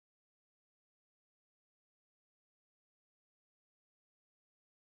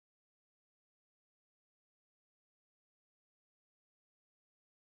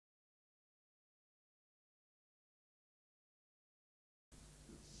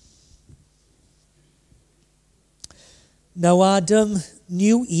Now Adam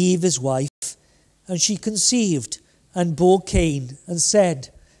knew Eve his wife, and she conceived and bore Cain, and said,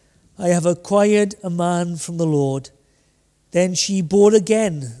 I have acquired a man from the Lord. Then she bore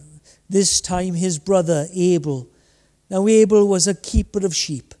again, this time his brother Abel. Now Abel was a keeper of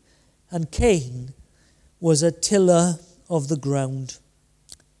sheep, and Cain was a tiller of the ground.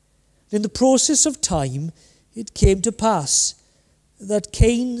 In the process of time, it came to pass that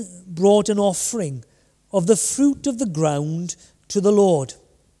Cain brought an offering of the fruit of the ground to the Lord.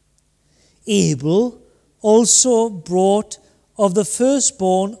 Abel also brought of the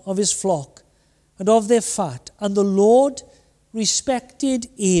firstborn of his flock and of their fat, and the Lord respected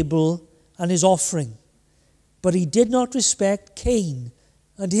Abel and his offering, but he did not respect Cain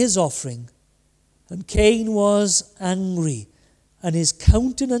and his offering. And Cain was angry, and his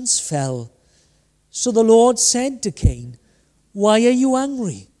countenance fell. So the Lord said to Cain, Why are you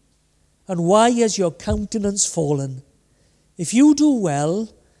angry? And why has your countenance fallen? If you do well,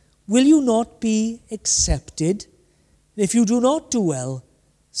 will you not be accepted? If you do not do well,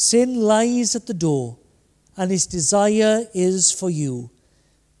 sin lies at the door, and its desire is for you,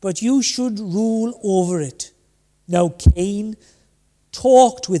 but you should rule over it. Now Cain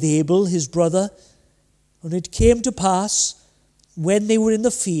talked with Abel his brother, and it came to pass, when they were in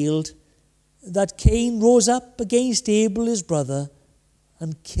the field, that Cain rose up against Abel his brother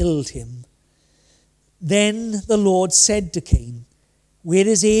and killed him. Then the Lord said to Cain, Where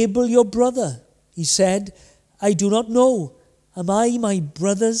is Abel your brother? He said, I do not know. Am I my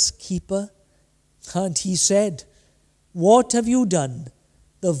brother's keeper? And he said, What have you done?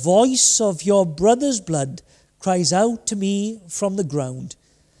 The voice of your brother's blood cries out to me from the ground.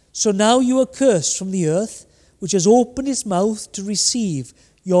 So now you are cursed from the earth, which has opened its mouth to receive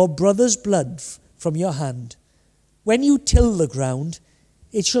your brother's blood from your hand. When you till the ground,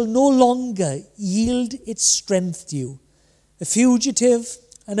 it shall no longer yield its strength to you. A fugitive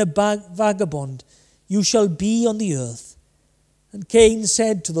and a vagabond you shall be on the earth. And Cain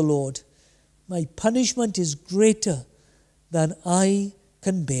said to the Lord, My punishment is greater than I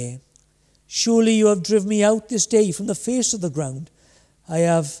can bear. Surely you have driven me out this day from the face of the ground. I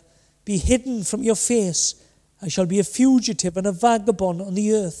have been hidden from your face. I shall be a fugitive and a vagabond on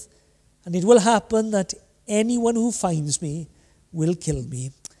the earth. And it will happen that anyone who finds me will kill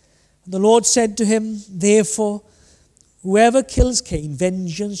me. And the Lord said to him, Therefore, whoever kills Cain,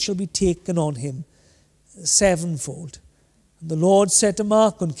 vengeance shall be taken on him sevenfold. And the Lord set a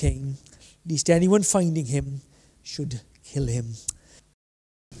mark on Cain, lest anyone finding him should kill him.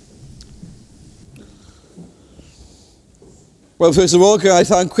 Well, first of all, can I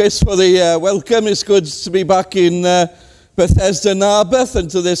thank Chris for the welcome. It's good to be back in Bethesda, Narberth, and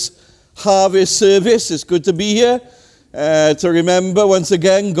to this harvest service. It's good to be here, to remember once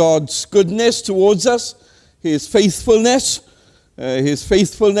again God's goodness towards us, His faithfulness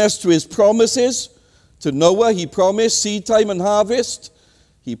to His promises. To Noah, He promised seed time and harvest.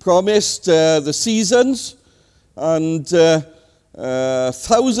 He promised the seasons, and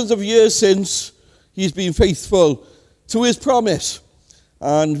thousands of years since, He's been faithful to His promise,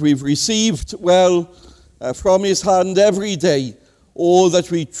 and we've received, from His hand every day, all that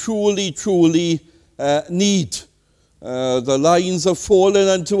we truly need. The lines have fallen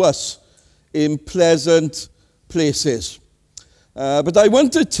unto us in pleasant places. But I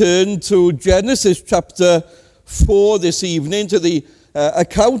want to turn to Genesis chapter 4 this evening, to the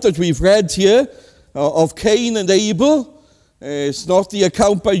account that we've read here of Cain and Abel. It's not the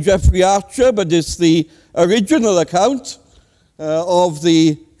account by Jeffrey Archer, but it's the original account of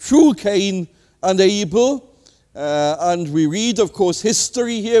the true Cain and Abel. And we read, of course,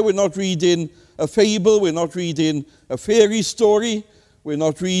 history here. We're not reading a fable. We're not reading a fairy story. We're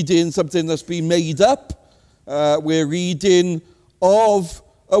not reading something that's been made up. We're reading of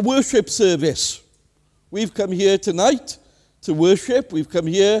a worship service. We've come here tonight to worship. We've come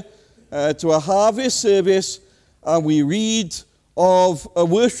here to a harvest service, and we read of a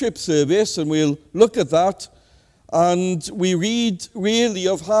worship service, and we'll look at that. And we read really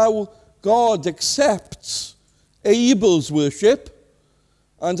of how God accepts Abel's worship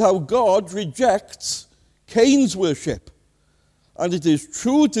and how God rejects Cain's worship. And it is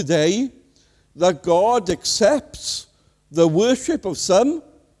true today that God accepts the worship of some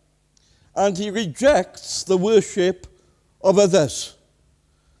and He rejects the worship of others.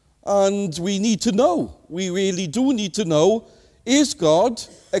 And we need to know, we really do need to know, is God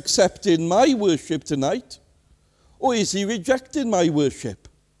accepting my worship tonight, or is He rejecting my worship?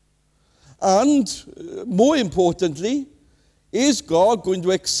 And more importantly, is God going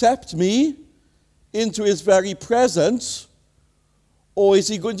to accept me into His very presence, or is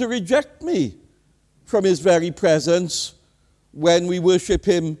He going to reject me from His very presence when we worship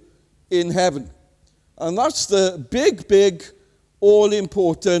him in heaven? And that's the big,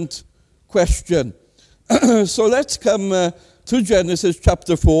 all-important question. So let's come to Genesis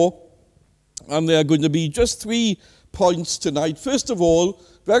chapter 4. And there are going to be just 3 points tonight. First of all,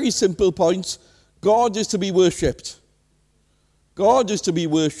 very simple points. God is to be worshipped. God is to be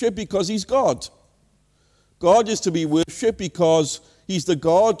worshipped because he's God. God is to be worshipped because he's the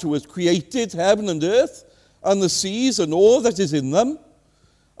God who has created heaven and earth and the seas and all that is in them.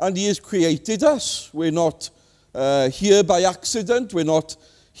 And he has created us. We're not here by accident. We're not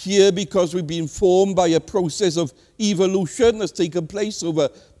here because we've been formed by a process of evolution that's taken place over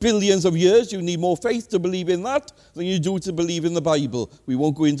billions of years. You need more faith to believe in that than you do to believe in the Bible. We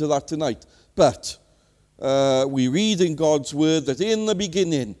won't go into that tonight. But we read in God's word that in the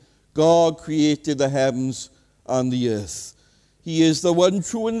beginning, God created the heavens and the earth. He is the one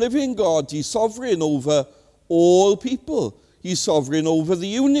true and living God. He's sovereign over all people. He's sovereign over the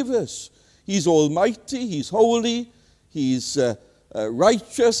universe. He's almighty. He's holy. He's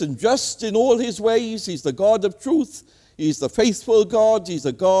righteous and just in all his ways. He's the God of truth. He's the faithful God. He's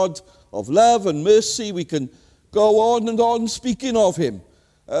the God of love and mercy. We can go on and on speaking of him.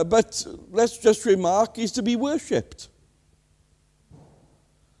 But let's just remark, he's to be worshipped.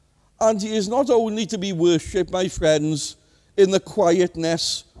 And he is not only to be worshipped, my friends, in the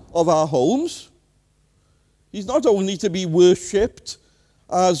quietness of our homes. He's not only to be worshipped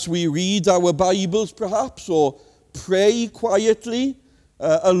as we read our Bibles, perhaps, or pray quietly,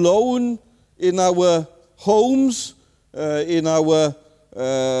 alone in our homes, in our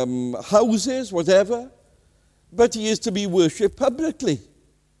houses, whatever, but he is to be worshipped publicly.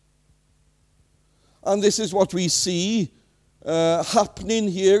 And this is what we see happening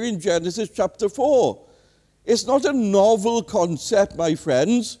here in Genesis chapter 4. It's not a novel concept, my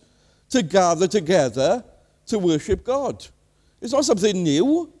friends, to gather together to worship God. It's not something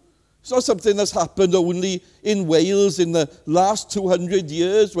new. It's not something that's happened only in Wales in the last 200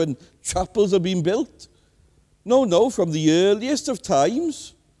 years when chapels have been built. No, from the earliest of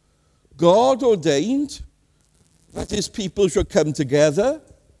times, God ordained that his people should come together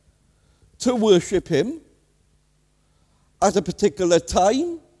to worship him at a particular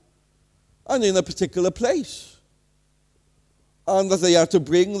time and in a particular place. And that they are to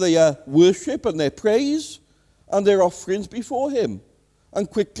bring their worship and their praise and their offerings before him. And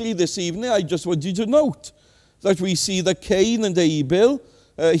quickly this evening, I just want you to note that we see that Cain and Abel,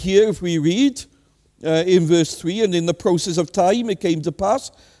 here if we read in verse 3, and in the process of time it came to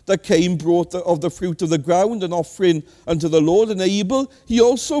pass that Cain brought of the fruit of the ground an offering unto the Lord, and Abel he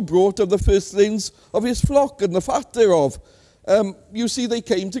also brought of the firstlings of his flock and the fat thereof. You see, they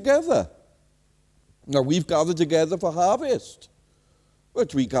came together. Now, we've gathered together for harvest,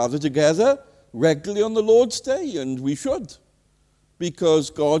 but we gather together regularly on the Lord's Day, and we should, because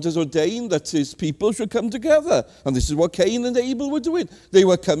God has ordained that his people should come together. And this is what Cain and Abel were doing. They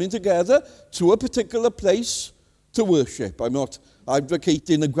were coming together to a particular place to worship. I'm not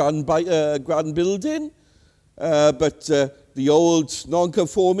advocating a grand building, but the old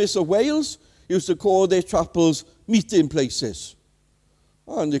nonconformists of Wales used to call their chapels meeting places.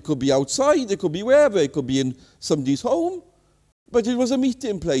 And it could be outside, it could be wherever, it could be in somebody's home, but it was a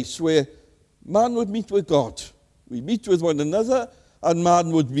meeting place where man would meet with God. We meet with one another, and man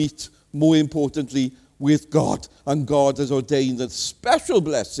would meet, more importantly, with God. And God has ordained a special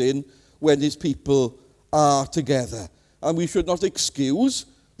blessing when his people are together. And we should not excuse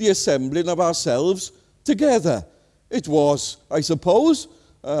the assembling of ourselves together. It was, I suppose,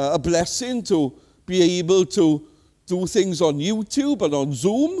 a blessing to be able to do things on YouTube and on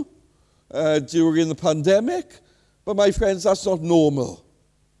Zoom during the pandemic. But my friends, that's not normal.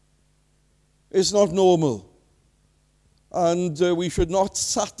 It's not normal. And we should not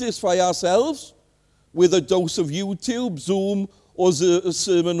satisfy ourselves with a dose of YouTube, Zoom, or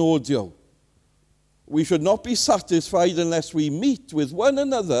sermon audio. We should not be satisfied unless we meet with one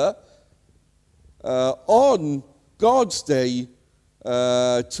another on God's day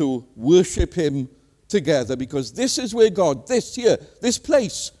to worship him together, because this is where God, this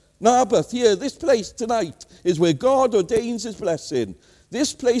place, Narberth here, this place tonight is where God ordains his blessing.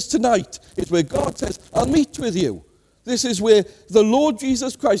 This place tonight is where God says, I'll meet with you. This is where the Lord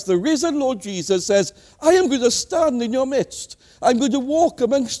Jesus Christ, the risen Lord Jesus, says, I am going to stand in your midst. I'm going to walk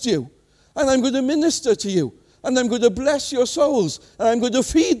amongst you. And I'm going to minister to you. And I'm going to bless your souls. And I'm going to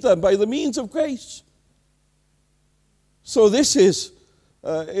feed them by the means of grace. So this is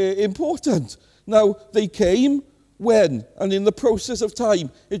important. Now, they came when? And in the process of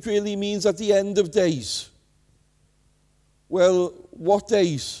time. It really means at the end of days. Well, what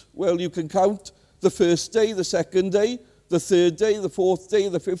days? Well, you can count the first day, the second day, the third day, the fourth day,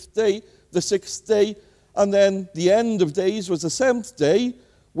 the fifth day, the sixth day, and then the end of days was the seventh day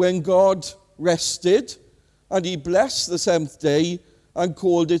when God rested, and he blessed the seventh day and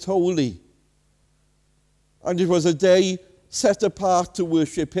called it holy. And it was a day set apart to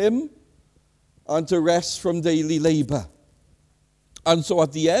worship him and to rest from daily labor. And so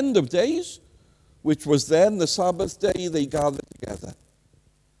at the end of days, which was then the Sabbath day, they gathered together.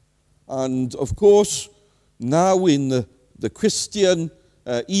 And of course, now in the Christian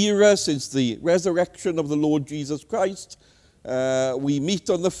era, since the resurrection of the Lord Jesus Christ, we meet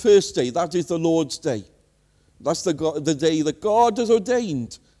on the first day. That is the Lord's Day. That's the day that God has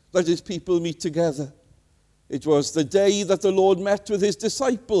ordained that his people meet together. It was the day that the Lord met with his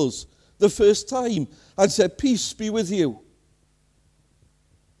disciples the first time and said, "Peace be with you."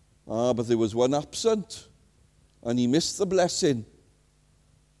 But there was one absent, and he missed the blessing.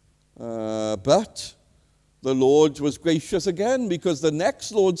 But the Lord was gracious again, because the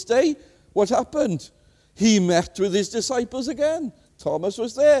next Lord's Day, what happened? He met with his disciples again. Thomas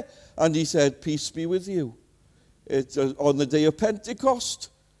was there, and he said, "Peace be with you." It's on the day of Pentecost,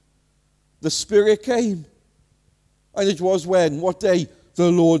 the Spirit came. And it was when? What day? The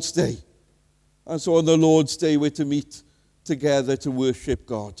Lord's Day. And so on the Lord's Day, we're to meet together to worship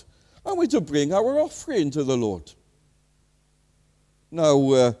God. And we're to bring our offering to the Lord.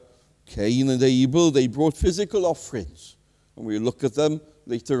 Now, Cain and Abel, they brought physical offerings. And we'll look at them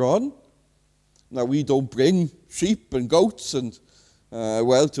later on. Now, we don't bring sheep and goats and,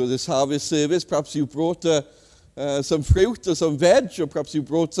 to this harvest service. Perhaps you brought some fruit or some veg, or perhaps you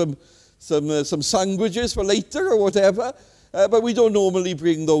brought some sandwiches for later or whatever. But we don't normally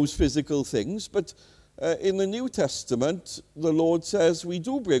bring those physical things. But in the New Testament, the Lord says we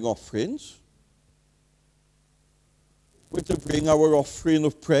do bring offerings. We're to bring our offering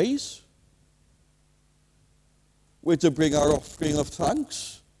of praise. We're to bring our offering of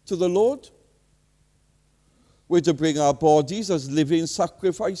thanks to the Lord. We're to bring our bodies as living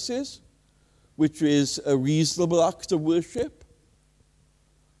sacrifices, which is a reasonable act of worship.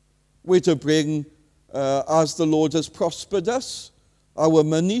 We're to bring, as the Lord has prospered us, our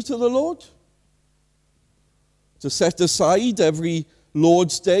money to the Lord. To set aside every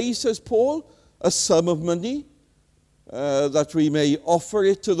Lord's Day, says Paul, a sum of money, that we may offer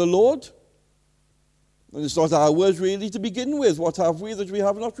it to the Lord. And it's not ours really to begin with. What have we that we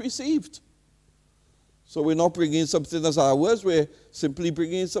have not received? So we're not bringing something that's ours, we're simply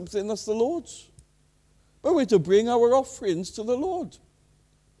bringing something that's the Lord's. But we're to bring our offerings to the Lord.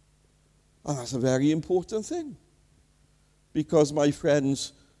 And that's a very important thing. Because, my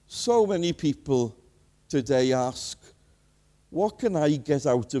friends, so many people today ask, what can I get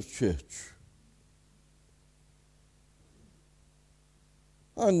out of church?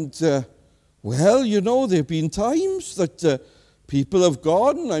 And, there have been times that people have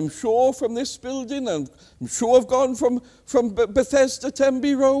gone, I'm sure, from this building, and I'm sure have gone from Bethesda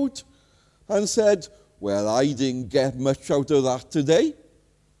Tenby Road, and said, well, I didn't get much out of that today.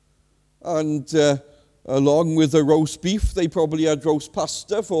 And along with the roast beef, they probably had roast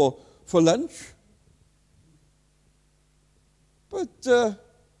pasta for lunch. But,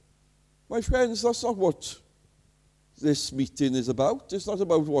 my friends, that's not what this meeting is about. It's not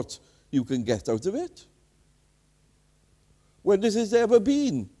about what you can get out of it. When has it ever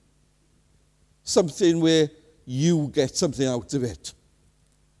been something where you get something out of it?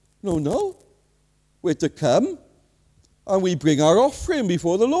 No. We're to come and we bring our offering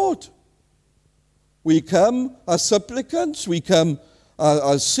before the Lord. We come as supplicants, we come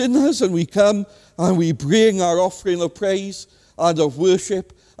as sinners, and we come and we bring our offering of praise and of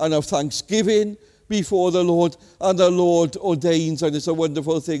worship and of thanksgiving before the Lord, and the Lord ordains, and it's a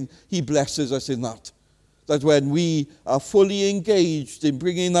wonderful thing, he blesses us in that. That when we are fully engaged in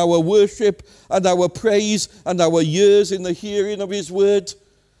bringing our worship and our praise and our ears in the hearing of his word,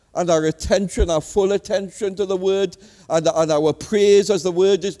 and our attention, our full attention to the word, and our prayers as the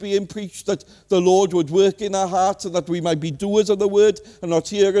word is being preached, that the Lord would work in our hearts, and that we might be doers of the word and not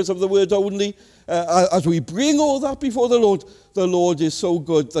hearers of the word only. As we bring all that before the Lord is so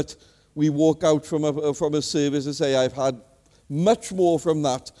good that we walk out from a service and say, I've had much more from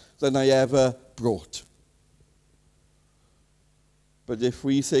that than I ever brought. But if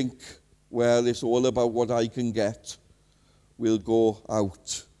we think, well, it's all about what I can get, we'll go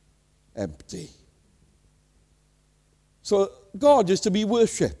out empty. So God is to be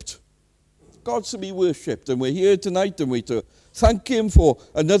worshipped. God's to be worshipped. And we're here tonight, and we're to thank him for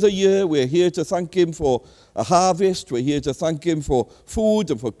another year. We're here to thank him for a harvest. We're here to thank him for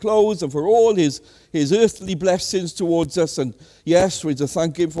food and for clothes and for all his earthly blessings towards us. And yes, we're to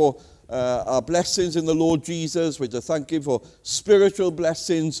thank him for our blessings in the Lord Jesus. We're to thank him for spiritual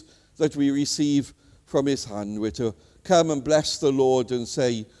blessings that we receive from his hand. We're to come and bless the Lord and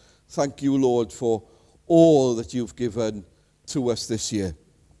say, thank you, Lord, for all that you've given to us this year.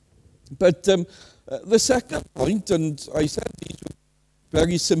 But the second point, and I said these were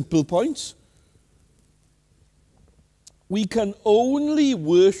very simple points, we can only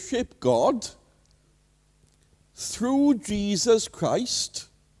worship God through Jesus Christ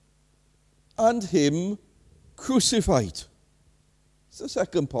and him crucified. That's the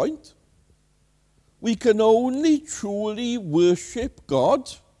second point. We can only truly worship God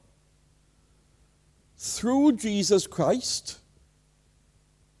through Jesus Christ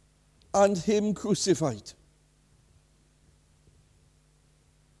and him crucified.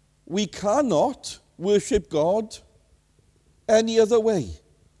 We cannot worship God any other way.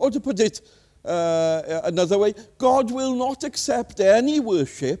 Or to put it another way, God will not accept any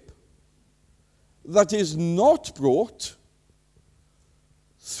worship that is not brought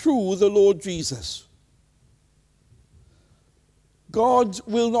through the Lord Jesus. God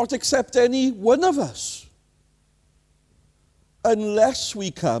will not accept any one of us unless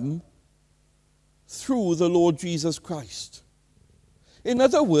we come through the Lord Jesus Christ. In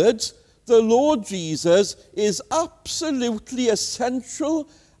other words, the Lord Jesus is absolutely essential,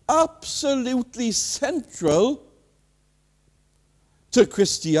 absolutely central to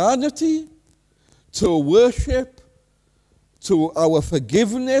Christianity, to worship, to our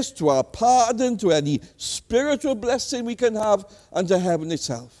forgiveness, to our pardon, to any spiritual blessing we can have, and to heaven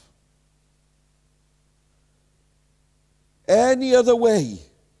itself. Any other way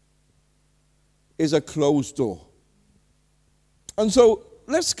is a closed door. And so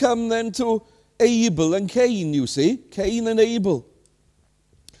let's come then to Abel and Cain, you see. Cain and Abel.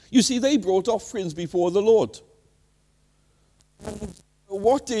 You see, they brought offerings before the Lord. And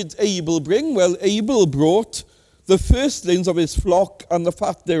what did Abel bring? Well, Abel brought the firstlings of his flock and the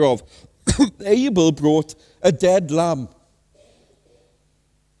fat thereof. Abel brought a dead lamb.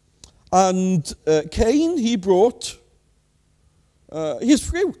 And Cain, he brought his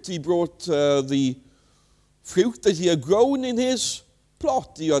fruit. He brought the fruit that he had grown in his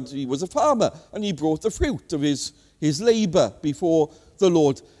plot. He was a farmer, and he brought the fruit of his labor before the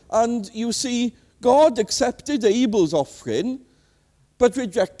Lord. And you see, God accepted Abel's offering, but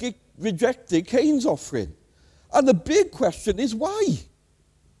rejected Cain's offering. And the big question is why?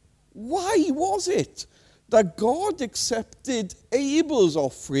 Why was it that God accepted Abel's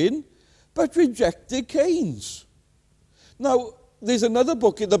offering, but rejected Cain's? Now, there's another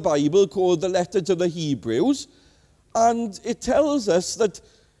book in the Bible called the Letter to the Hebrews, and it tells us that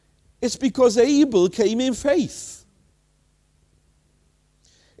it's because Abel came in faith.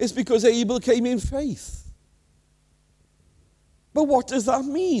 It's because Abel came in faith. But what does that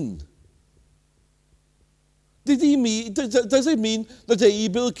mean? Does it mean that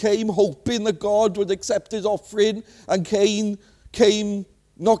Abel came hoping that God would accept his offering, and Cain came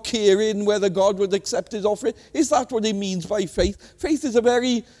not caring whether God would accept his offering? Is that what it means by faith? Faith is a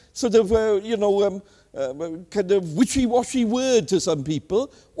very sort of, kind of wishy-washy word to some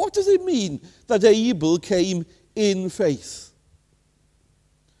people. What does it mean that Abel came in faith?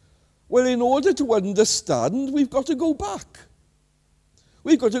 Well, in order to understand, we've got to go back.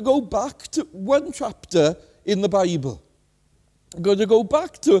 We've got to go back to one chapter in the Bible. We've got to go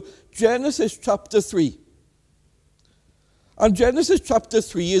back to Genesis chapter 3. And Genesis chapter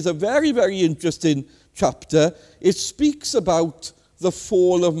 3 is a very, very interesting chapter. It speaks about the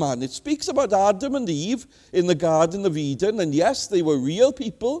fall of man. It speaks about Adam and Eve in the Garden of Eden. And yes, they were real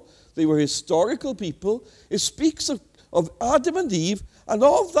people. They were historical people. It speaks of Adam and Eve and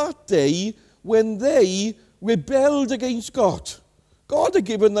of that day when they rebelled against God. God had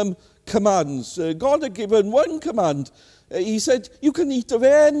given them commands. God had given one command. He said, you can eat of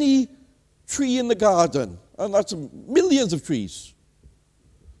any tree in the garden. And that's millions of trees.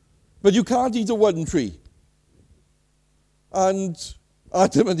 But you can't eat of one tree. And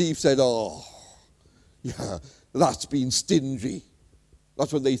Adam and Eve said, oh, yeah, that's been stingy.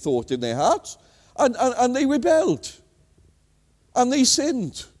 That's what they thought in their hearts. And they rebelled. And they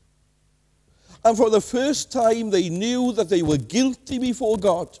sinned. And for the first time, they knew that they were guilty before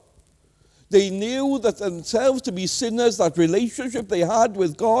God. They knew that themselves to be sinners, that relationship they had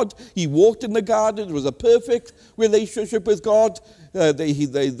with God. He walked in the garden. It was a perfect relationship with God.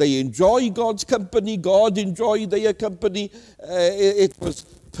 They enjoyed God's company. God enjoyed their company. It was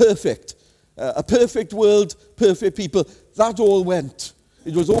perfect. A perfect world, perfect people. That all went.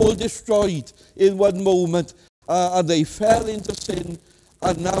 It was all destroyed in one moment. And they fell into sin.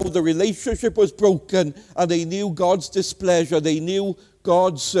 And now the relationship was broken. And they knew God's displeasure. They knew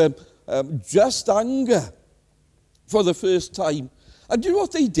God's just anger for the first time. And do you know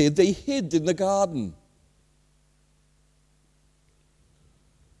what they did? They hid in the garden.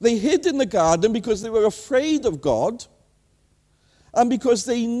 They hid in the garden because they were afraid of God and because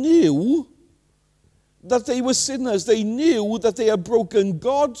they knew that they were sinners. They knew that they had broken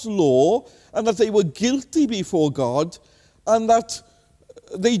God's law and that they were guilty before God and that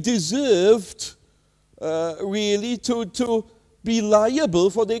they deserved really to be liable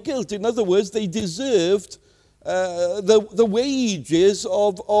for their guilt. In other words, they deserved the wages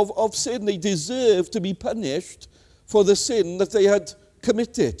of sin. They deserved to be punished for the sin that they had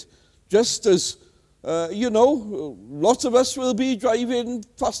committed. Just as, lots of us will be driving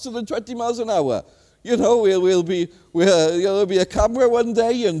faster than 20 miles an hour. There'll be a camera one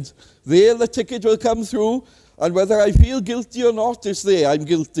day, and there the ticket will come through, and whether I feel guilty or not, it's there, I'm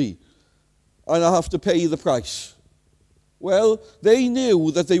guilty. And I have to pay the price. Well, they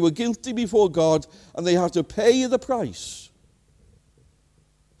knew that they were guilty before God, and they had to pay the price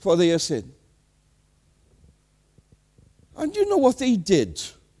for their sin. And you know what they did?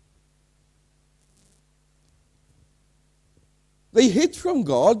 They hid from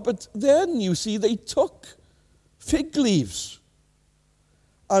God, but then, you see, they took fig leaves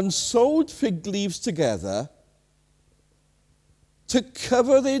and sewed fig leaves together to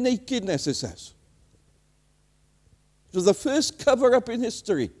cover their nakedness, it says. It was the first cover-up in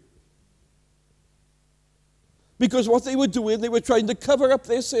history. Because what they were doing, they were trying to cover up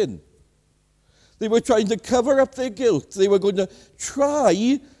their sin. They were trying to cover up their guilt. They were going to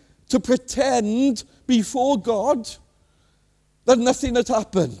try to pretend before God that nothing had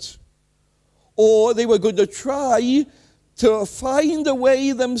happened. Or they were going to try to find a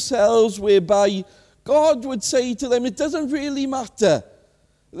way themselves whereby God would say to them, it doesn't really matter.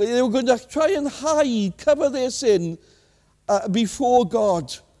 They were going to try and hide, cover their sin before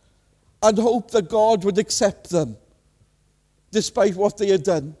God and hope that God would accept them despite what they had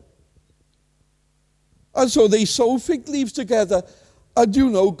done. And so they sewed fig leaves together,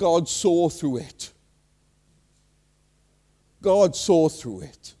 and God saw through it. God saw through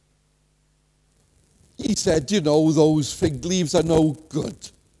it. He said, those fig leaves are no good.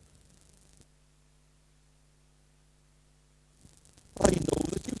 I know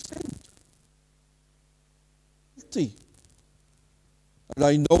that you sinned. Guilty. And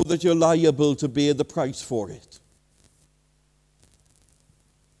I know that you're liable to bear the price for it.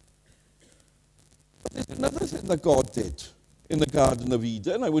 But there's another thing that God did in the Garden of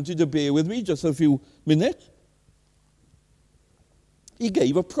Eden. I want you to bear with me just a few minutes. He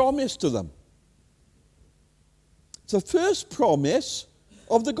gave a promise to them. It's the first promise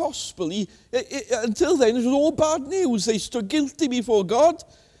of the gospel. Until then, it was all bad news. They stood guilty before God,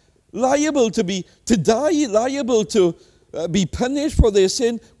 liable to die, liable to be punished for their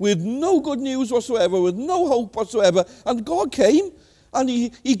sin, with no good news whatsoever, with no hope whatsoever. And God came and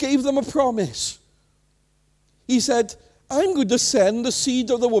he gave them a promise. He said, I'm going to send the seed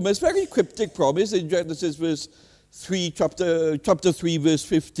of the woman. It's a very cryptic promise in Genesis chapter 3, verse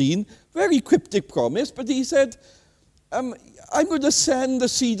 15. Very cryptic promise, but he said, I'm going to send the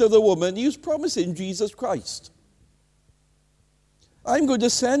seed of the woman. He was promising Jesus Christ. I'm going to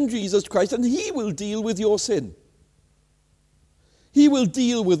send Jesus Christ, and he will deal with your sin. He will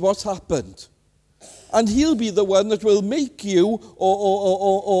deal with what's happened. And he'll be the one that will make you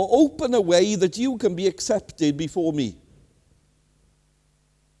or open a way that you can be accepted before me.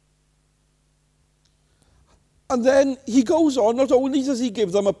 And then he goes on, not only does he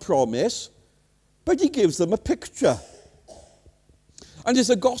give them a promise, but he gives them a picture. And it's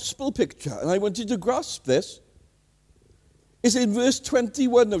a gospel picture, and I want you to grasp this. It's in verse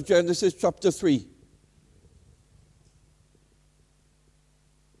 21 of Genesis chapter 3.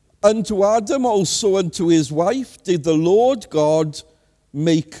 Unto Adam also and to his wife did the Lord God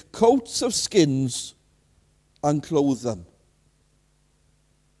make coats of skins and clothe them.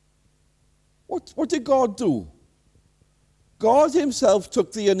 What did God do? God himself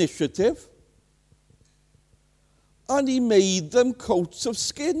took the initiative and he made them coats of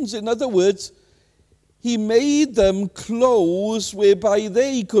skins. In other words, he made them clothes whereby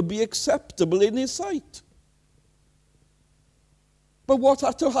they could be acceptable in his sight. But what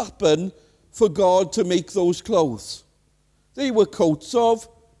had to happen for God to make those clothes? They were coats of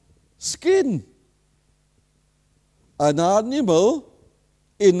skin. An animal,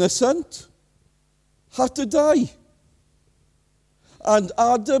 innocent, had to die. And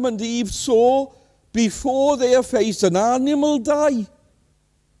Adam and Eve saw before their face an animal die.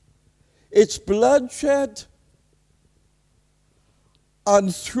 Its blood shed.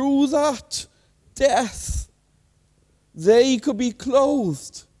 And through that death, they could be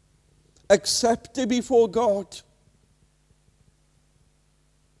clothed. accepted before God.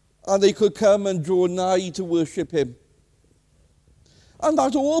 And they could come and draw nigh to worship him. And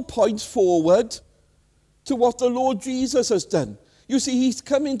that all points forward to what the Lord Jesus has done. You see, he's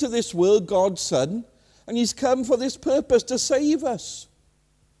come into this world, God's Son, and he's come for this purpose, to save us.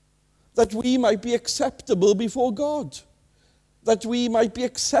 That we might be acceptable before God. That we might be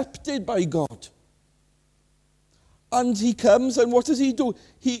accepted by God. And he comes, and what does he do?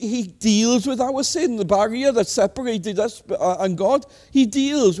 He deals with our sin, the barrier that separated us and God. He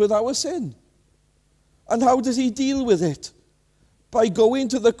deals with our sin. And how does he deal with it? By going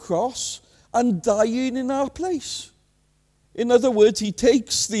to the cross and dying in our place. In other words, he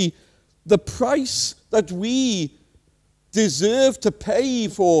takes the price that we deserve to pay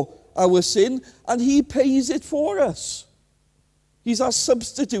for our sin, and he pays it for us. He's our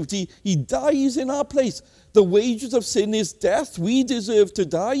substitute. He dies in our place. The wages of sin is death. We deserve to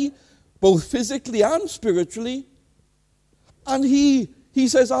die, both physically and spiritually. And he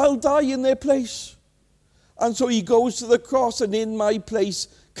says, I'll die in their place. And so he goes to the cross, and in my place,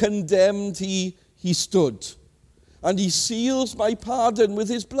 condemned he stood. And he seals my pardon with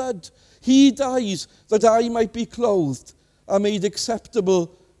his blood. He dies that I might be clothed and made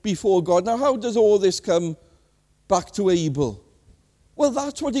acceptable before God. Now, how does all this come back to Abel? Well,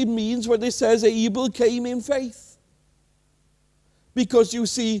 that's what it means when it says Abel came in faith. Because you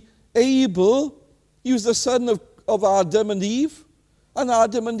see, Abel, he was the son of Adam and Eve. And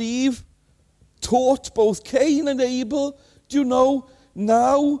Adam and Eve taught both Cain and Abel. Do you know,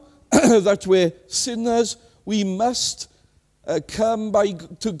 now that we're sinners, we must come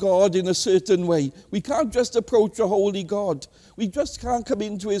to God in a certain way. We can't just approach a holy God. We just can't come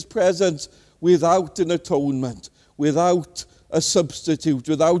into his presence without an atonement, without a substitute,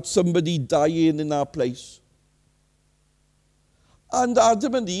 without somebody dying in our place. And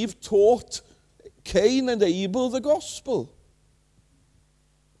Adam and Eve taught Cain and Abel the gospel.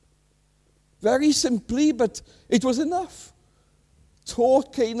 Very simply, but it was enough.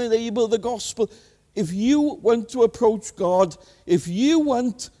 Taught Cain and Abel the gospel. If you want to approach God, if you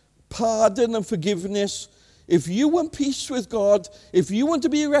want pardon and forgiveness, if you want peace with God, if you want to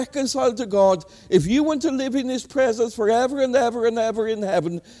be reconciled to God, if you want to live in his presence forever and ever and ever in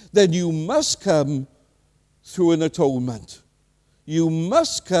heaven, then you must come through an atonement. You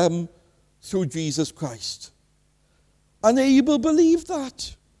must come through Jesus Christ. And Abel believed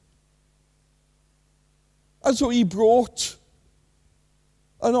that. And so he brought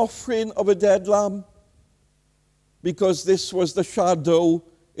an offering of a dead lamb, because this was the shadow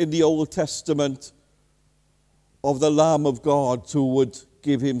in the Old Testament of the Lamb of God who would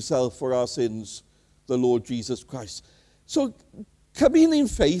give himself for our sins, the Lord Jesus Christ. So coming in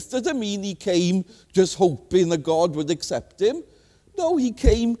faith doesn't mean he came just hoping that God would accept him. No, he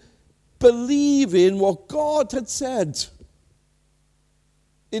came believing what God had said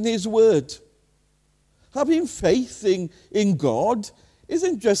in his word. Having faith in God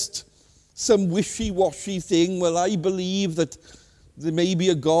isn't just some wishy-washy thing. Well, I believe that there may be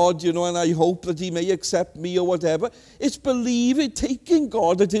a God, and I hope that he may accept me or whatever. It's believing, taking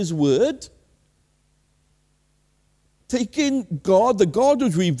God at his word. Taking God, the God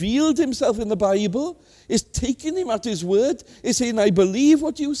who's revealed himself in the Bible, is taking him at his word. Is saying, I believe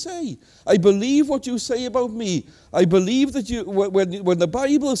what you say. I believe what you say about me. I believe that you, when the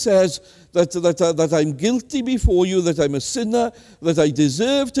Bible says that I'm guilty before you, that I'm a sinner, that I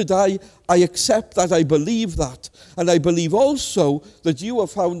deserve to die, I accept that, I believe that. And I believe also that you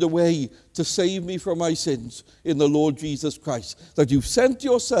have found a way to save me from my sins in the Lord Jesus Christ. That you've sent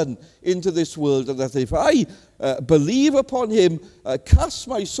your Son into this world, and that if I believe upon him, cast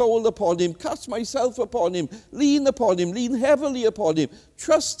my soul upon him, cast myself upon him, lean heavily upon him,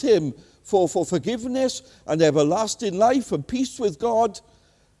 trust him for forgiveness and everlasting life and peace with God,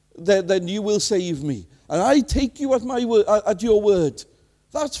 then you will save me. And I take you at my word, at your word.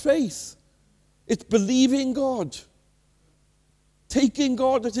 That's faith. It's believing God. Taking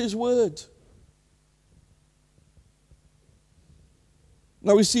God at his word.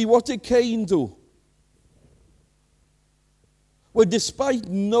 Now we see, what did Cain do? Well, despite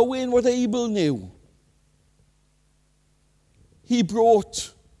knowing what Abel knew, he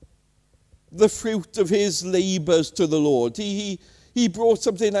brought the fruit of his labors to the Lord. He brought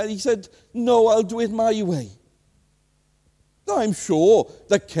something and he said, no, I'll do it my way. Now, I'm sure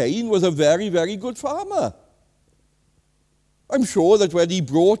that Cain was a very, very good farmer. I'm sure that when he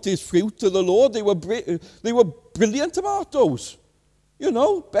brought his fruit to the Lord, they were brilliant tomatoes.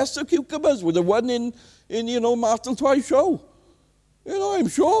 Best of cucumbers, would have won in Martel Twice show. I'm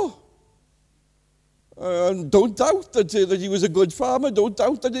sure. And don't doubt that he was a good farmer. Don't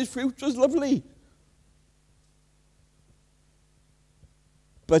doubt that his fruit was lovely.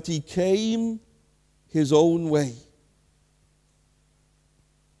 But he came his own way.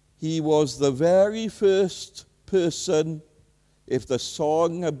 He was the very first person, if the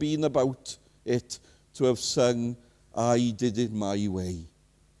song had been about it, to have sung, "I did it my way."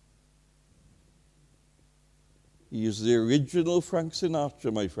 He is the original Frank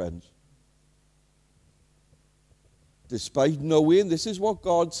Sinatra, my friends. Despite knowing this is what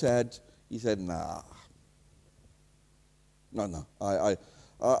God said, he said, No,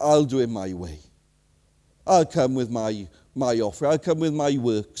 I'll do it my way. I'll come with my offer. I'll come with my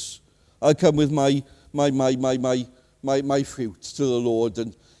works. I'll come with my fruit to the Lord.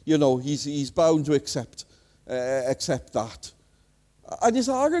 And, he's bound to accept that. And it's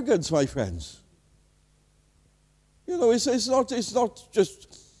arrogance, my friends. It's not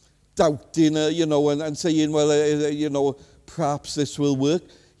just doubting, and saying, well, perhaps this will work.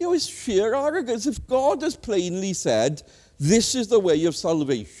 It's sheer arrogance. If God has plainly said, this is the way of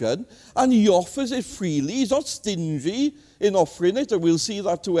salvation, and he offers it freely, he's not stingy in offering it, and we'll see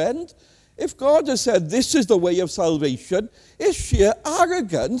that to end. If God has said, this is the way of salvation, it's sheer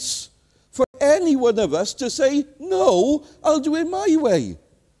arrogance for any one of us to say, no, I'll do it my way.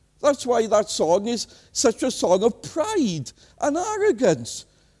 That's why that song is such a song of pride and arrogance.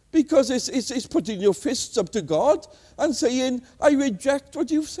 Because it's putting your fists up to God and saying, I reject what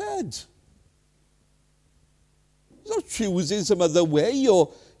you've said. It's not choosing some other way.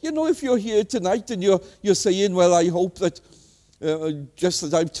 Or, if you're here tonight and you're saying, well, I hope that just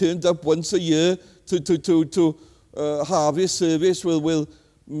that I've turned up once a year to harvest service will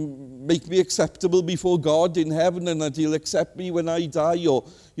make me acceptable before God in heaven, and that he'll accept me when I die. Or,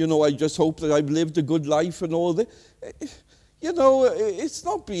 I just hope that I've lived a good life and all that. It's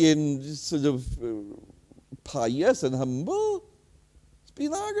not being sort of pious and humble. It's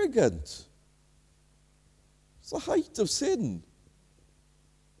being arrogant. It's the height of sin.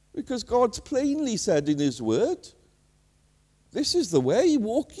 Because God's plainly said in his word, this is the way,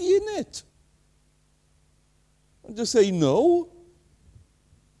 walk ye in it. And to say no,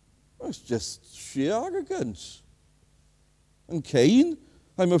 that's just sheer arrogance. And Cain,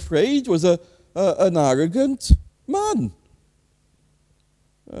 I'm afraid, was an arrogant man.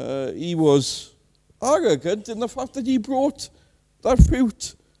 He was arrogant in the fact that he brought that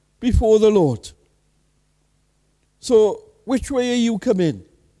fruit before the Lord. So, which way are you coming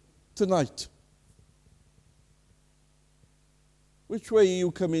tonight? Which way are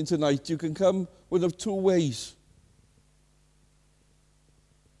you coming tonight? You can come one of two ways.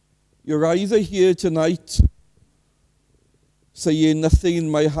 You're either here tonight saying, nothing in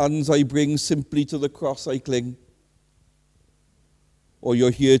my hands I bring, simply to the cross I cling. Or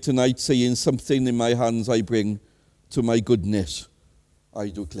you're here tonight saying, something in my hands I bring, to my goodness I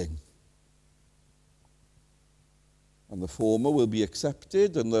do cling. And the former will be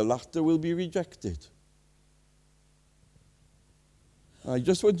accepted and the latter will be rejected. I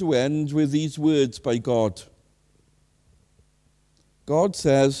just want to end with these words by God. God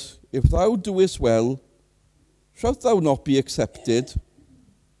says, if thou doest well, shalt thou not be accepted?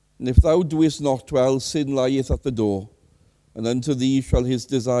 And if thou doest not well, sin lieth at the door. And unto thee shall be his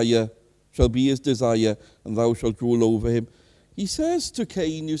desire, and thou shalt rule over him. He says to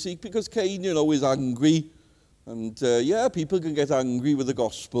Cain, you see, because Cain, is angry. And people can get angry with the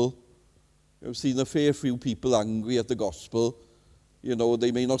gospel. I've seen a fair few people angry at the gospel.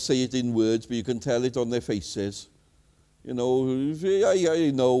 They may not say it in words, but you can tell it on their faces. I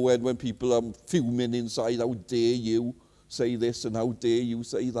know when people are fuming inside, how dare you say this and how dare you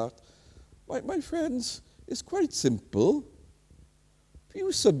say that. My friends, it's quite simple. If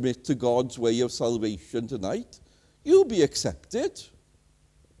you submit to God's way of salvation tonight, you'll be accepted.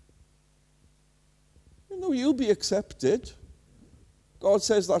 You'll be accepted. God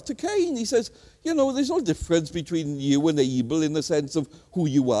says that to Cain. He says, there's no difference between you and Abel in the sense of who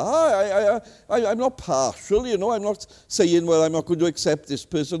you are. I'm not partial, I'm not saying, well, I'm not going to accept this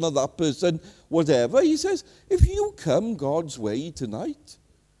person or that person, whatever. He says, if you come God's way tonight,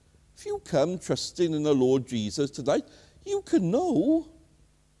 if you come trusting in the Lord Jesus tonight, you can know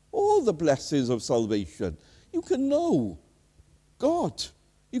all the blessings of salvation. You can know God.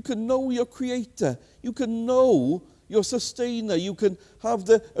 You can know your Creator. You can know your Sustainer. You can have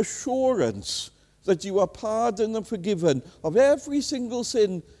the assurance that you are pardoned and forgiven of every single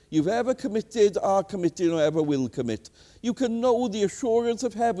sin you've ever committed, are committing, or ever will commit. You can know the assurance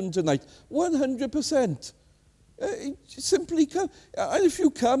of heaven tonight, 100%. Simply come. And if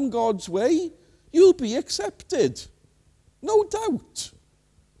you come God's way, you'll be accepted. No doubt.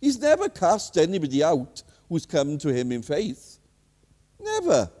 He's never cast anybody out who's come to him in faith.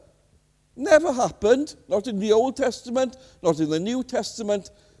 Never. Never happened. Not in the Old Testament, not in the New Testament,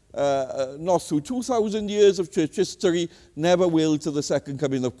 not through 2,000 years of church history, never will to the second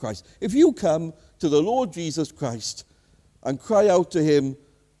coming of Christ. If you come to the Lord Jesus Christ and cry out to him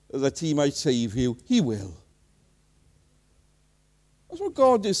that he might save you, he will. That's what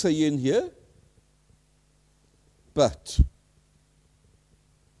God is saying here. But,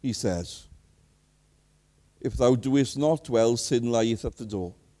 he says, if thou doest not well, sin lieth at the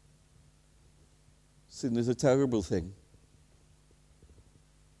door. Sin is a terrible thing.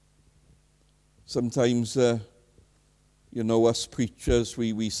 Sometimes, us preachers,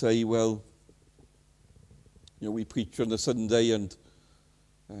 we say, well, we preach on a Sunday and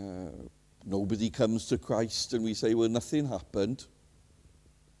nobody comes to Christ, and we say, well, nothing happened.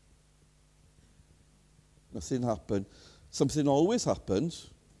 Nothing happened. Something always happens.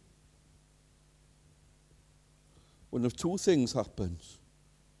 One of two things happens.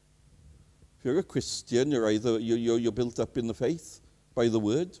 If you're a Christian, you're built up in the faith by the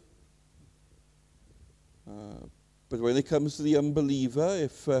word. But when it comes to the unbeliever,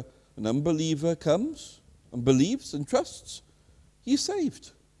 if an unbeliever comes and believes and trusts, he's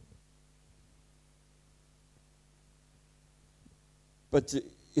saved. But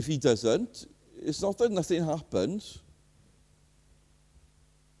if he doesn't, it's not that nothing happens.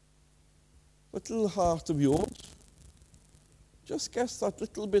 That little heart of yours just gets that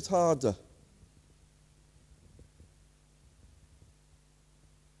little bit harder.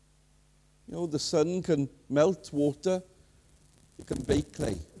 The sun can melt water, it can bake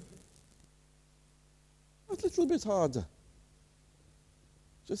clay. That little bit harder.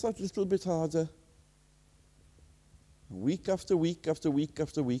 Just that little bit harder. And week after week after week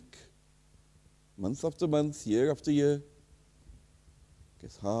after week, month after month, year after year, it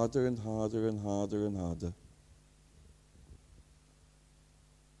gets harder and harder and harder and harder.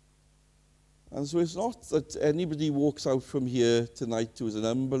 And so it's not that anybody walks out from here tonight who is an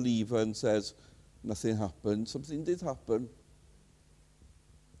unbeliever and says, nothing happened. Something did happen.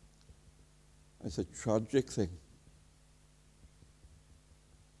 It's a tragic thing.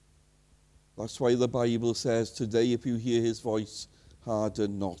 That's why the Bible says, today if you hear his voice,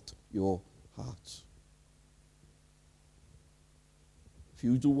 harden not your hearts. If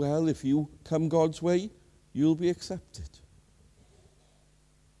you do well, if you come God's way, you'll be accepted.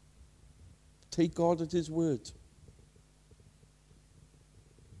 Take God at his word.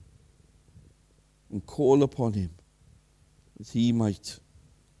 And call upon him that he might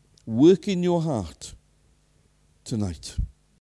work in your heart tonight.